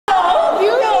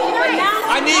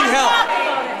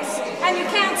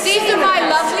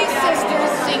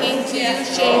you,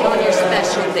 Shane, on your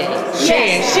special day?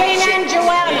 Shane? Yes, Shane and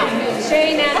Joanna.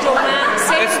 Shane and Joanna.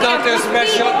 It's not their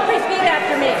special. Repeat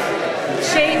after me.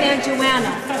 Shane and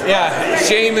Joanna. Yeah,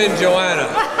 Shane and Joanna.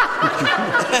 What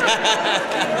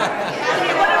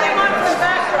do they want for the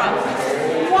backdrop?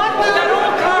 What will that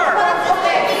whole car?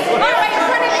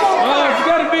 Oh, it's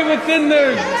got to be within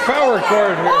the power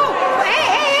cord here. Oh,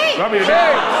 hey! Drop your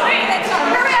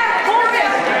Hurry up, hold it.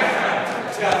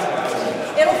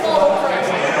 It'll fall over.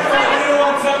 You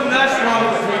want something that's wrong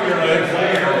with your legs.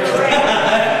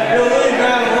 You'll really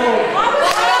drive alone.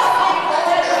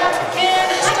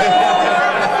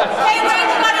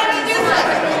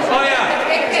 Oh yeah.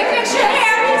 Fix your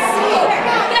hair.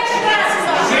 Fix your glasses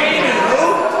on. Shane and who?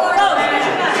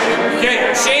 Okay,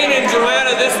 Shane and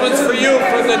Joanna, this one's for you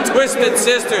from the Twisted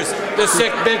Sisters, the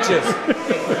sick bitches.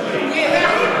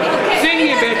 Sing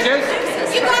you bitches.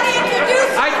 You gotta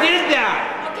introduce. I did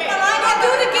that. Okay. Well, I gotta do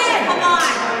it again. Come on.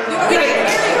 Do it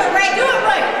right. Do it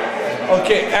right.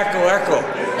 Okay, echo.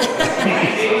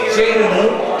 Shane and who?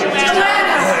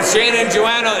 Joanna. Shane and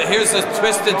Joanna, here's the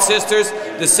Twisted Sisters,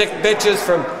 the sick bitches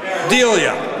from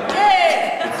Delia.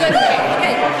 Hey. Good.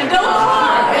 Okay. And don't.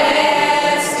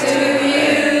 Best to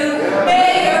you. May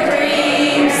your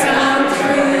dreams come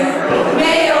true.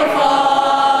 May your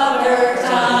father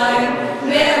time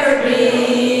never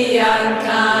be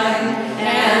unkind.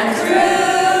 And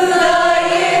through the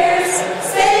years,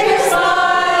 save your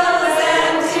smiles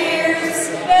and tears.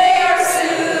 They are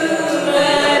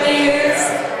souvenirs.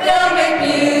 They'll make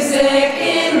music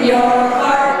in your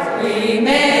heart.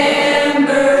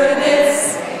 Remember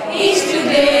this. Each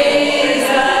today's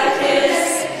a kiss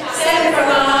sent from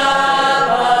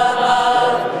above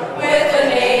with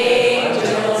an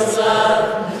angel's love.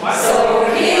 So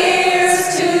here's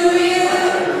to you.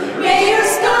 May your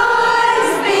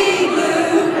skies be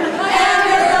blue and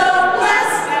your love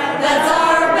blessed. That's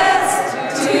our best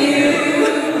to you.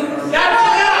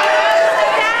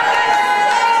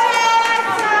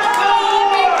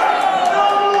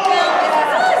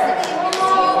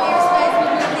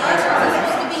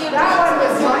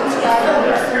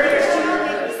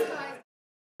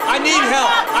 I need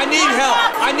help. I need help.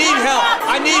 I need help.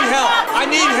 I need help. I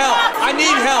need help. I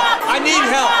need help. I need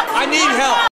help. I need help.